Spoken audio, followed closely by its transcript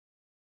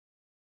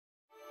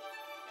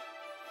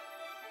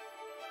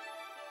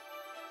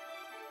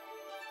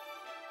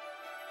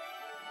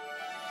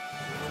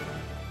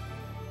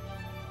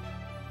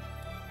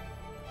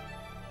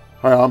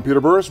Hi, I'm Peter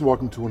Burris and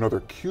welcome to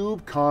another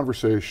CUBE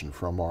conversation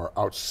from our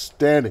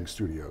outstanding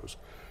studios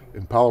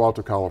in Palo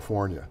Alto,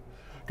 California.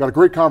 Got a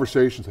great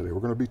conversation today. We're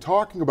going to be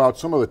talking about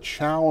some of the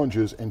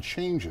challenges and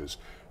changes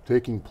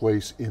taking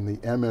place in the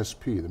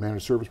MSP, the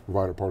managed service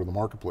provider part of the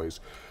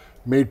marketplace,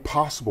 made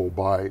possible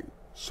by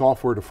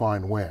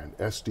software-defined WAN,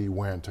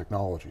 SD-WAN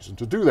technologies. And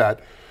to do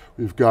that,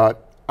 we've got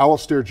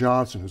Alastair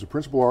Johnson, who's a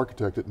principal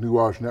architect at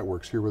Nuage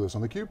Networks, here with us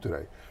on theCUBE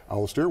today.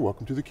 Alastair,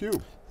 welcome to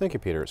theCUBE. Thank you,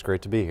 Peter, it's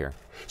great to be here.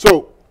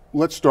 So,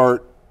 let's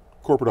start,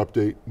 corporate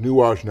update,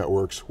 Nuage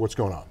Networks, what's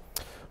going on?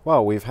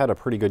 Well, we've had a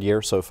pretty good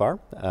year so far.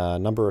 A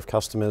number of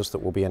customers that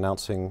we'll be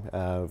announcing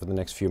over the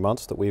next few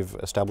months that we've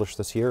established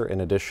this year, in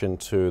addition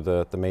to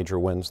the major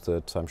wins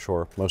that I'm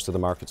sure most of the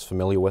market's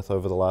familiar with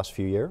over the last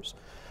few years.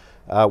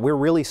 We're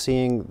really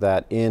seeing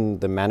that in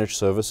the managed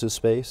services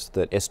space,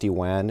 that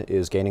SD-WAN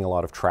is gaining a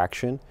lot of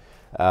traction.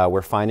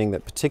 We're finding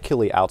that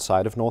particularly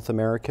outside of North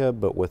America,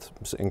 but with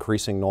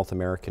increasing North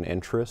American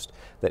interest,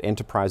 that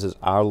enterprises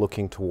are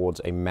looking towards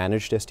a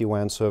managed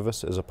SD-WAN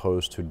service as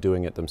opposed to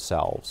doing it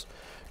themselves.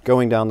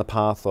 Going down the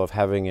path of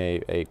having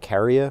a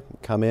carrier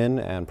come in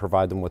and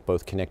provide them with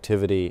both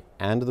connectivity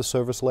and the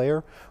service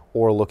layer,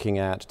 or looking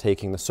at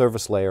taking the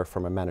service layer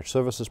from a managed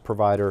services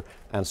provider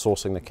and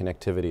sourcing the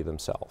connectivity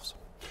themselves.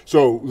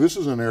 So this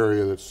is an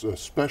area that's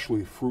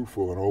especially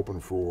fruitful and open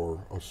for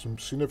some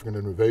significant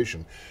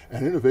innovation,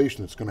 and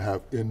innovation that's going to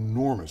have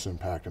enormous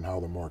impact on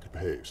how the market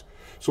behaves.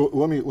 So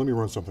let me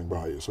run something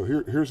by you. So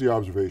here's the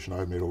observation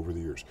I've made over the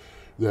years,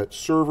 that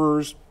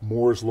servers,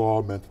 Moore's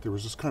Law, meant that there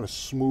was this kind of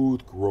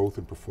smooth growth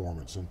in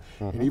performance, and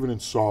even in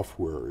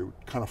software, it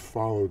kind of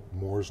followed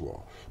Moore's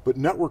Law. But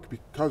network,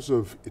 because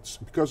of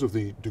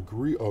the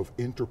degree of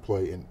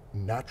interplay and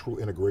natural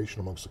integration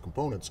amongst the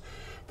components,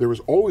 there was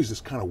always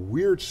this kind of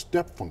weird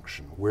step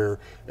function where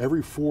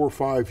every 4 or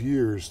 5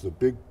 years, the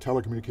big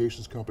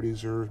telecommunications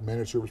companies or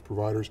managed service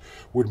providers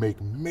would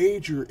make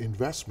major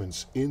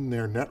investments in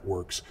their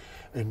networks,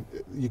 and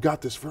you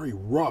got this very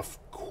rough,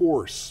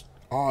 coarse,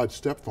 odd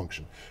step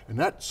function. And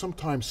that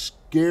sometimes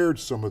scared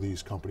some of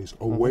these companies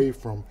away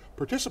from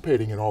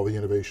participating in all the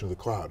innovation of the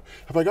cloud.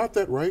 Have I got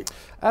that right?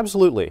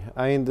 Absolutely.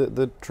 I mean,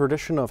 the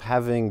tradition of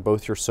having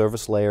both your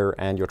service layer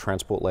and your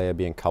transport layer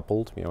being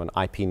coupled, an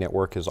IP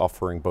network is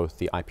offering both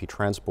the IP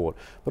transport,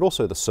 but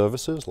also the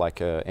services like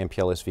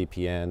MPLS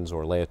VPNs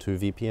or layer 2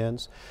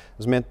 VPNs,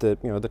 has meant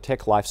that the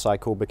tech life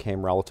cycle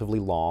became relatively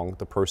long.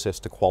 The process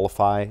to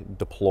qualify,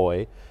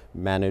 deploy,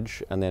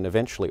 manage, and then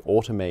eventually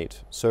automate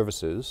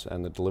services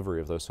and the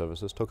delivery of those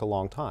services took a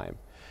long time.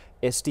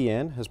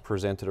 SDN has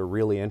presented a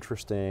really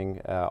interesting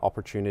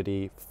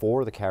opportunity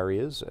for the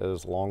carriers,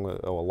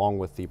 along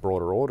with the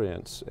broader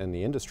audience in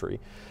the industry,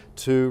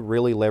 to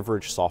really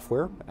leverage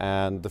software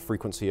and the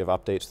frequency of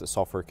updates that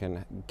software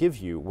can give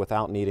you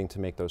without needing to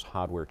make those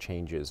hardware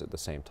changes at the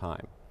same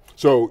time.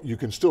 So you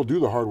can still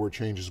do the hardware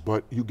changes,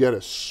 but you get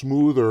a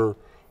smoother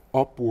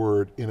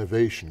upward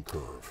innovation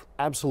curve.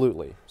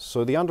 Absolutely.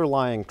 So the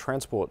underlying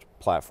transport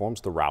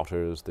platforms, the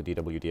routers, the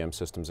DWDM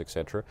systems,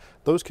 etc.,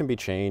 those can be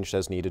changed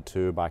as needed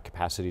to by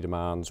capacity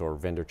demands or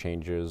vendor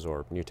changes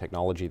or new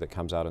technology that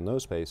comes out in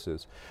those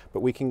spaces. But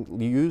we can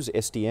use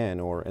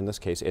SDN, or in this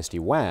case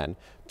SD-WAN,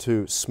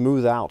 to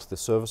smooth out the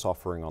service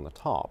offering on the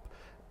top.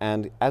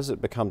 And as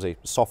it becomes a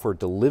software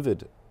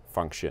delivered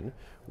function,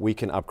 we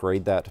can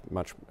upgrade that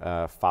much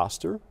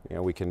faster.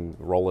 We can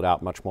roll it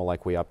out much more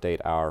like we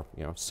update our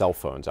cell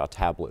phones, our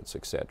tablets,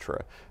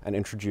 etc., and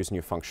introduce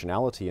new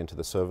functionality into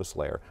the service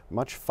layer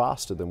much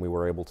faster than we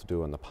were able to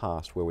do in the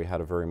past, where we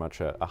had very much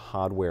a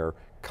hardware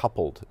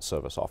coupled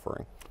service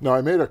offering. Now,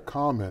 I made a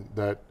comment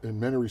that in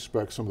many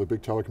respects some of the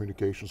big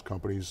telecommunications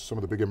companies, some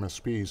of the big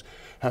MSPs,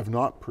 have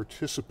not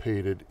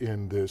participated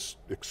in this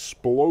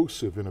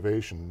explosive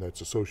innovation that's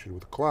associated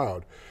with the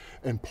cloud.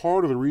 And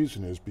part of the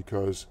reason is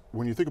because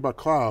when you think about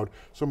cloud,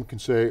 someone can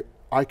say,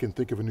 I can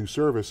think of a new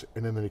service,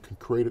 and then they can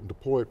create it and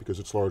deploy it because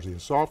it's largely in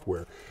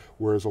software.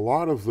 Whereas a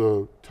lot of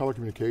the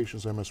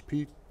telecommunications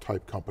MSP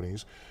type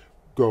companies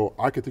go,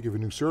 I could think of a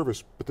new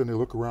service, but then they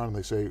look around and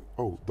they say,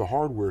 oh, the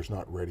hardware's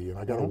not ready and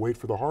I got to wait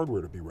for the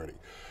hardware to be ready.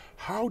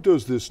 How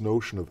does this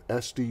notion of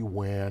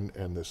SD-WAN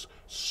and this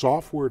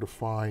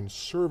software-defined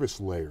service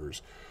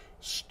layers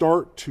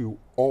start to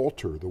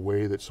alter the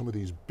way that some of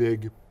these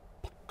big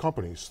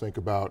companies think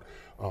about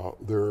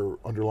their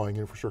underlying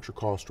infrastructure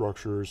cost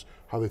structures,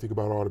 how they think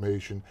about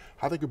automation,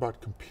 how they think about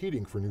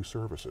competing for new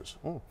services?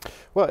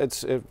 Well,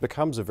 it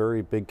becomes a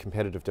very big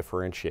competitive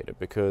differentiator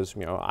because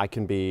I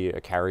can be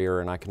a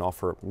carrier and I can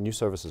offer new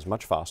services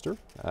much faster,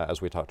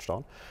 as we touched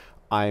on.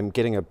 I'm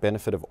getting a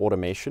benefit of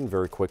automation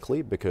very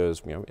quickly because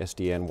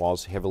SDN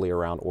was heavily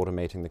around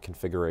automating the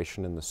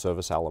configuration and the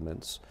service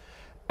elements.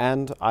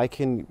 And I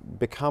can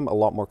become a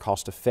lot more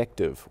cost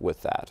effective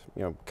with that.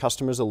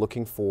 Customers are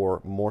looking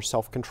for more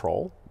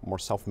self-control, more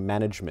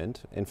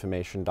self-management,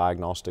 information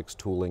diagnostics,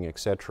 tooling,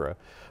 etc.,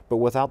 but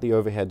without the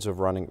overheads of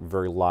running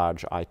very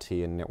large IT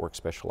and network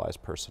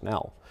specialized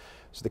personnel.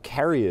 So the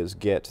carriers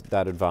get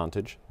that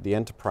advantage, the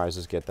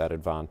enterprises get that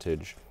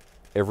advantage,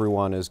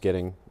 everyone is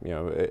getting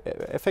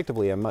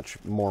effectively a much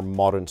more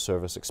modern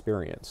service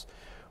experience.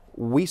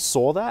 We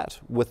saw that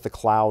with the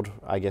cloud,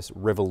 I guess,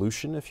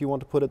 revolution, if you want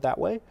to put it that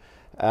way.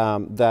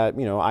 That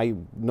I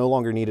no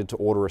longer needed to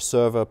order a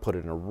server, put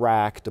it in a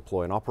rack,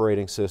 deploy an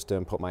operating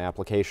system, put my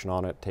application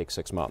on it, take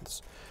 6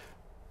 months.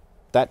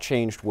 That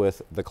changed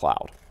with the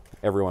cloud.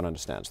 Everyone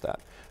understands that.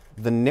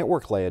 The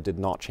network layer did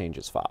not change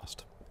as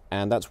fast.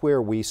 And that's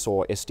where we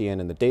saw SDN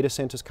in the data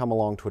centers come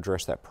along to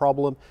address that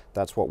problem.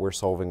 That's what we're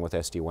solving with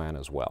SD-WAN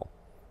as well.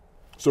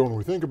 So when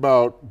we think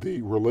about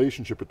the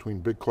relationship between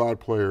big cloud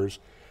players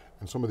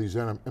and some of these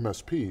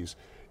MSPs,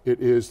 it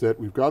is that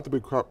we've got the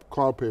big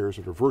cloud players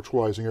that are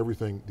virtualizing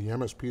everything, the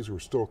MSPs who are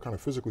still kind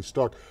of physically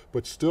stuck,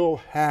 but still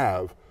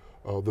have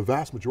the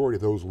vast majority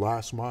of those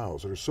last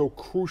miles that are so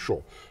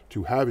crucial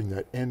to having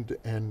that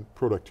end-to-end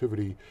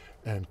productivity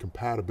and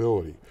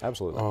compatibility.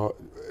 Absolutely.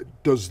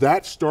 Does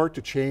that start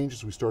to change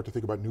as we start to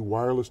think about new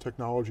wireless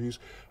technologies?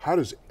 How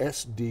does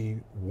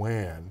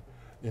SD-WAN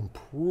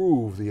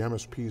improve the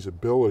MSP's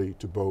ability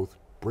to both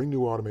bring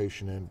new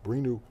automation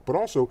in, but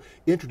also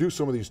introduce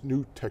some of these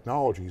new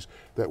technologies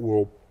that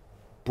will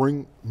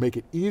make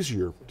it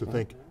easier to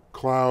think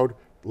cloud,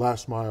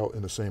 last mile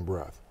in the same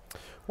breath?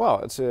 Well,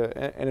 it's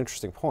an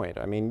interesting point.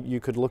 I mean, you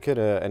could look at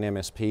an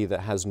MSP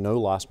that has no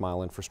last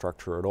mile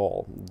infrastructure at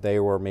all. They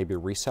were maybe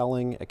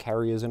reselling a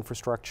carrier's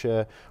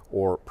infrastructure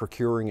or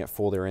procuring it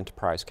for their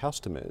enterprise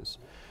customers.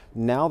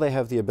 Now they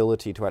have the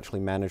ability to actually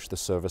manage the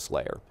service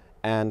layer.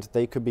 And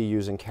they could be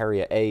using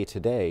carrier A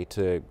today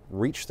to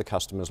reach the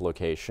customer's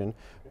location,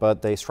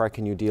 but they strike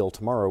a new deal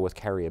tomorrow with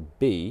carrier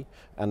B,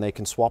 and they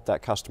can swap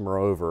that customer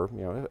over,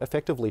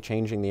 effectively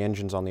changing the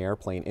engines on the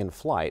airplane in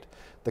flight.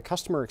 The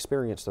customer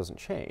experience doesn't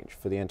change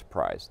for the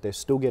enterprise. They're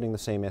still getting the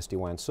same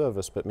SD-WAN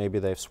service, but maybe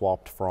they've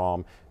swapped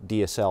from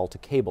DSL to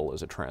cable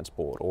as a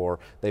transport, or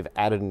they've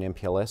added an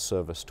MPLS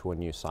service to a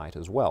new site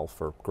as well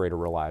for greater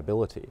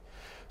reliability.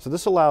 So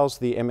this allows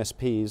the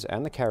MSPs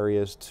and the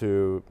carriers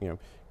to,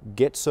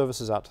 get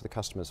services out to the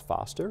customers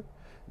faster,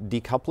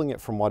 decoupling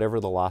it from whatever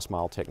the last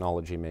mile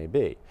technology may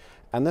be.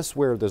 And this is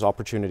where there's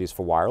opportunities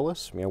for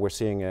wireless. We're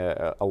seeing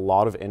a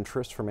lot of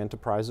interest from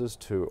enterprises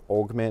to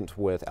augment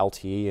with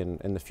LTE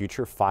and in the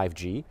future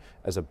 5G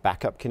as a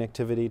backup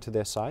connectivity to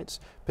their sites,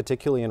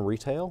 particularly in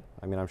retail.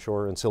 I mean, I'm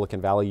sure in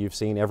Silicon Valley you've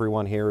seen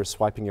everyone here is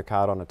swiping your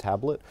card on a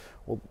tablet.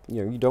 Well,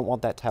 you don't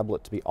want that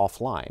tablet to be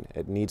offline.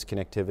 It needs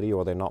connectivity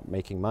or they're not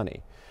making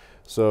money.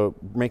 So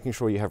making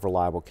sure you have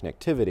reliable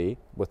connectivity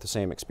with the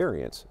same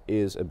experience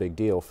is a big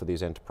deal for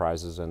these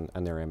enterprises and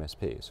their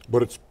MSPs.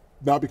 But it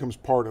now becomes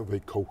part of a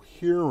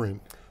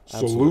coherent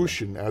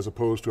solution as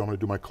opposed to I'm going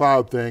to do my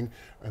cloud thing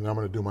and I'm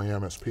going to do my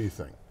MSP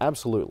thing.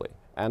 Absolutely.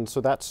 And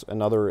so that's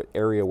another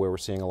area where we're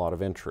seeing a lot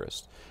of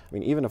interest. I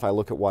mean, even if I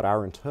look at what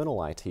our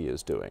internal IT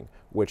is doing,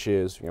 which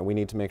is, we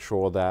need to make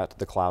sure that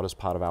the cloud is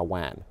part of our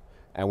WAN.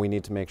 And we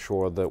need to make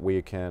sure that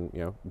we can,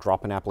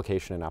 drop an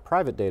application in our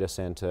private data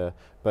center,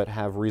 but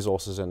have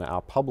resources in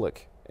our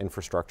public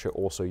infrastructure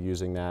also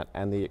using that.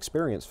 And the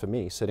experience for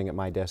me, sitting at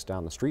my desk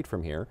down the street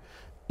from here,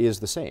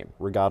 is the same,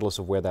 regardless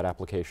of where that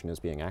application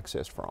is being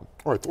accessed from.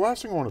 All right, the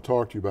last thing I want to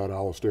talk to you about,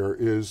 Alastair,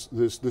 is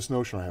this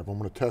notion I have. I'm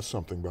going to test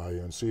something by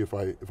you and see if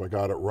I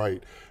got it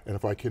right, and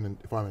if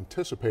I'm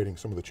anticipating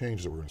some of the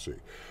changes that we're going to see.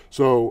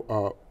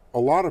 So a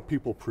lot of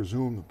people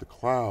presume that the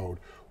cloud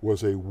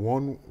was a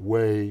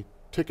one-way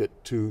ticket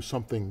to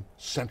something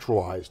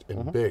centralized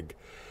and big.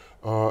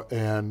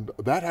 And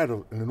that had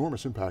an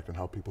enormous impact on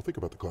how people think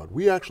about the cloud.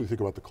 We actually think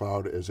about the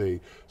cloud as a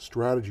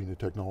strategy and a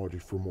technology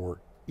for more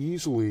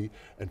easily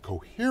and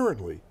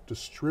coherently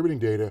distributing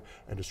data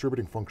and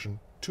distributing function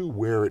to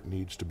where it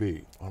needs to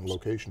be on a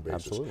location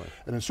basis. Absolutely.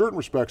 And in certain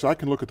respects, I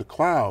can look at the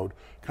cloud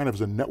kind of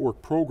as a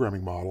network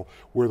programming model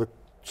where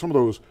some of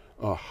those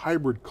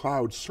hybrid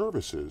cloud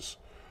services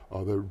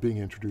that are being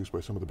introduced by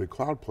some of the big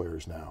cloud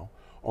players now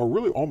are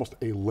really almost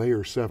a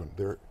layer 7.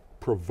 They're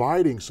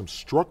providing some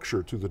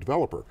structure to the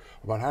developer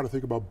about how to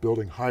think about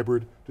building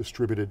hybrid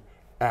distributed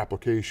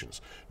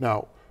applications.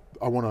 Now,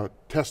 I want to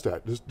test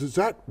that. Does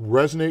that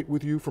resonate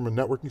with you from a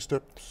networking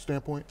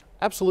standpoint?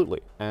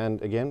 Absolutely,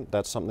 and again,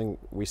 that's something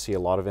we see a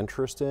lot of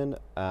interest in,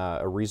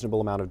 a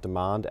reasonable amount of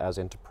demand as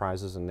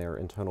enterprises and their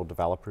internal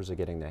developers are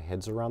getting their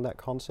heads around that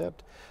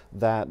concept,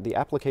 that the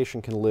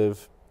application can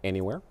live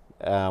anywhere,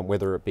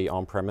 whether it be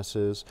on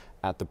premises,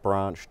 at the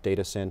branch,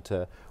 data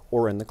center,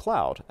 or in the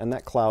cloud. And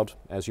that cloud,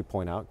 as you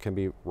point out, can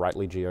be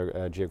rightly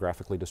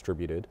geographically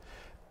distributed.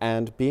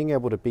 And being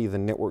able to be the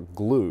network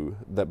glue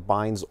that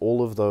binds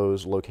all of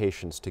those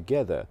locations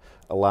together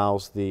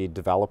allows the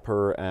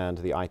developer and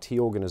the IT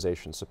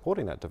organization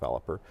supporting that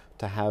developer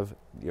to have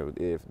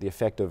the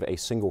effect of a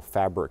single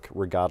fabric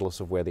regardless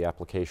of where the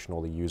application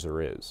or the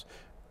user is,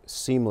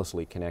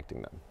 seamlessly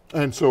connecting them.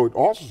 And so it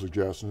also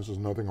suggests, and this is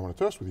another thing I want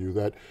to test with you,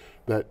 that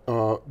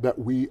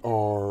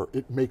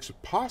it makes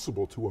it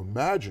possible to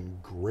imagine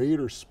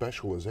greater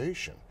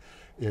specialization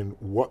in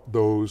what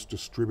those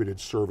distributed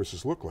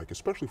services look like,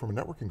 especially from a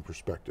networking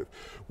perspective,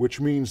 which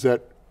means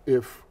that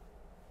if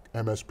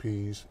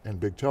MSPs and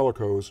big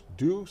telcos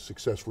do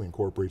successfully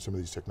incorporate some of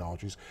these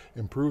technologies,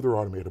 improve their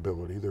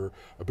automatability, their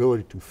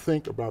ability to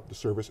think about the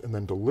service and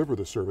then deliver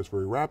the service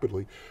very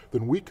rapidly,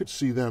 then we could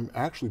see them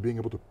actually being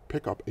able to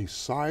pick up a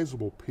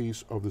sizable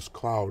piece of this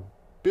cloud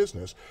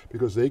business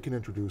because they can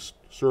introduce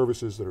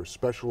services that are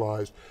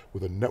specialized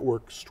with a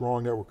network,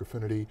 strong network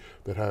affinity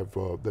that have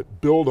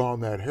that build on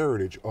that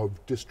heritage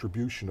of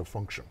distribution of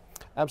function.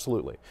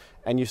 Absolutely,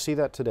 and you see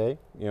that today.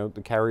 You know,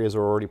 the carriers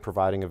are already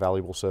providing a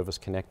valuable service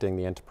connecting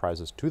the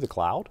enterprises to the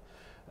cloud,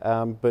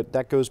 but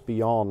that goes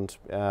beyond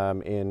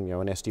in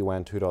an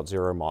SD-WAN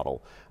 2.0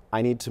 model.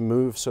 I need to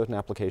move certain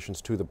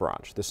applications to the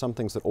branch. There's some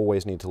things that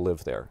always need to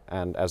live there,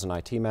 and as an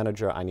IT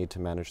manager, I need to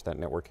manage that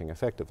networking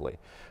effectively.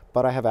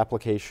 But I have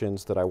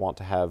applications that I want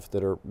to have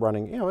that are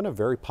running, in a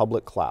very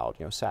public cloud,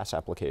 SaaS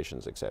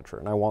applications, etc.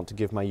 And I want to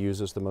give my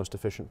users the most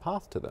efficient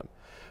path to them.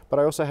 But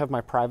I also have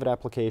my private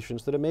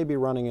applications that are maybe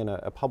running in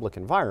a public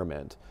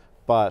environment,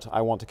 but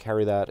I want to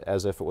carry that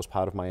as if it was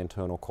part of my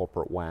internal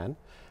corporate WAN.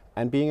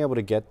 And being able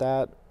to get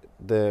that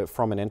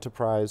from an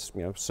enterprise,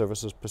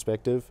 services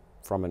perspective,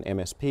 from an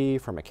MSP,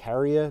 from a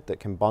carrier that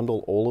can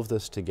bundle all of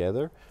this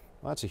together,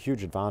 well, that's a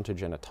huge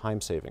advantage and a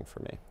time saving for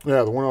me.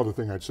 Yeah, the one other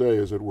thing I'd say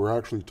is that we're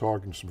actually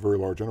talking to some very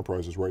large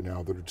enterprises right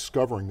now that are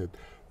discovering that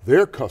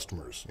their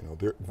customers,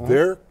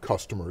 their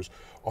customers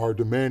are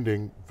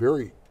demanding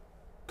very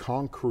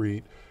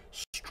concrete,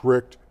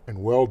 strict, and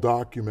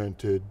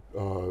well-documented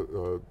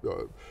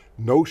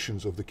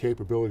notions of the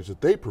capabilities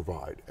that they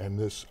provide. And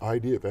this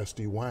idea of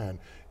SD-WAN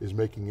is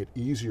making it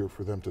easier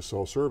for them to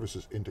sell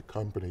services into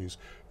companies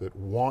that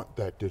want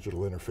that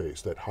digital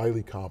interface, that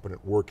highly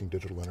competent working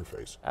digital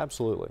interface.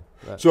 Absolutely.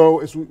 So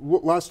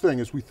last thing,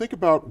 as we think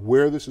about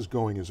where this is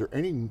going, is there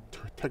any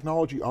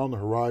technology on the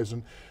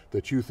horizon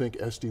that you think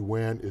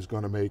SD-WAN is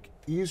going to make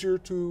easier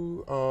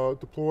to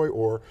deploy,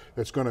 or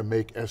that's going to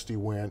make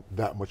SD-WAN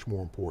that much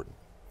more important?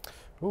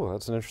 Oh,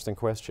 that's an interesting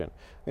question.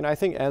 I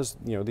think as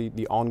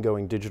the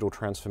ongoing digital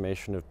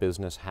transformation of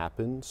business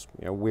happens,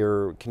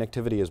 where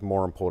connectivity is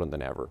more important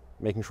than ever,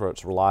 making sure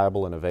it's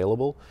reliable and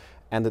available,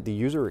 and that the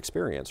user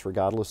experience,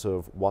 regardless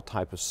of what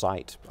type of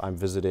site I'm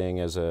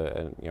visiting as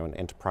an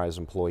enterprise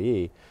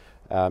employee,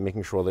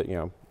 making sure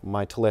that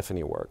my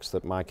telephony works,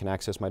 that I can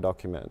access my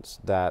documents,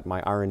 that my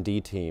R&D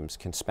teams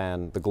can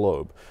span the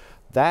globe.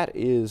 That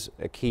is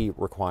a key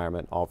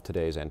requirement of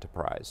today's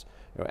enterprise.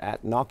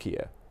 At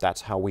Nokia,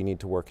 that's how we need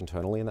to work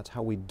internally, and that's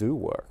how we do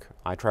work.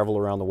 I travel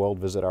around the world,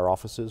 visit our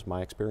offices,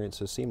 my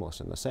experience is seamless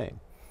and the same.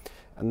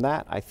 And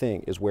that, I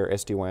think, is where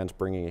SD-WAN's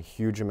bringing a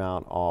huge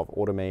amount of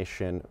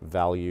automation,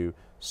 value,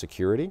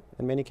 security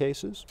in many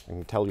cases. I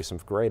can tell you some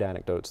great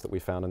anecdotes that we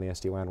found in the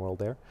SD-WAN world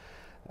there.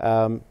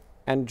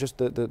 And just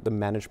the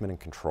management and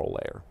control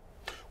layer.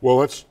 Well,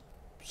 let's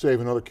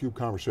save another CUBE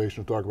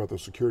conversation to talk about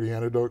those security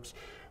anecdotes.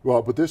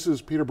 Well, but this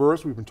is Peter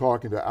Burris. We've been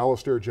talking to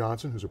Alastair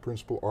Johnson, who's a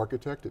principal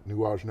architect at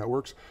Nuage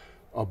Networks,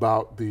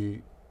 about the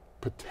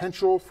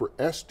potential for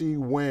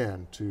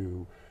SD-WAN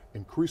to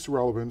increase the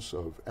relevance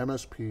of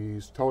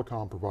MSPs,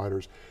 telecom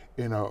providers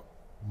in a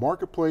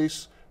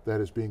marketplace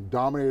that is being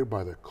dominated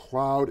by the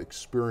cloud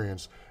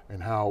experience,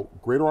 and how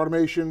greater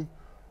automation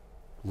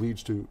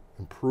leads to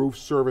improved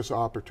service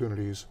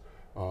opportunities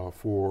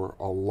for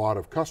a lot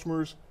of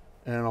customers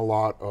and a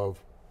lot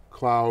of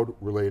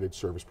cloud-related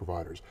service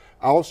providers.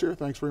 Alastair,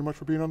 thanks very much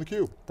for being on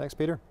theCUBE. Thanks,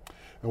 Peter.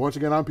 And once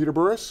again, I'm Peter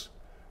Burris,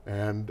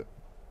 and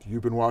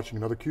you've been watching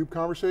another CUBE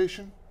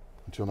conversation.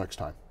 Until next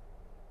time.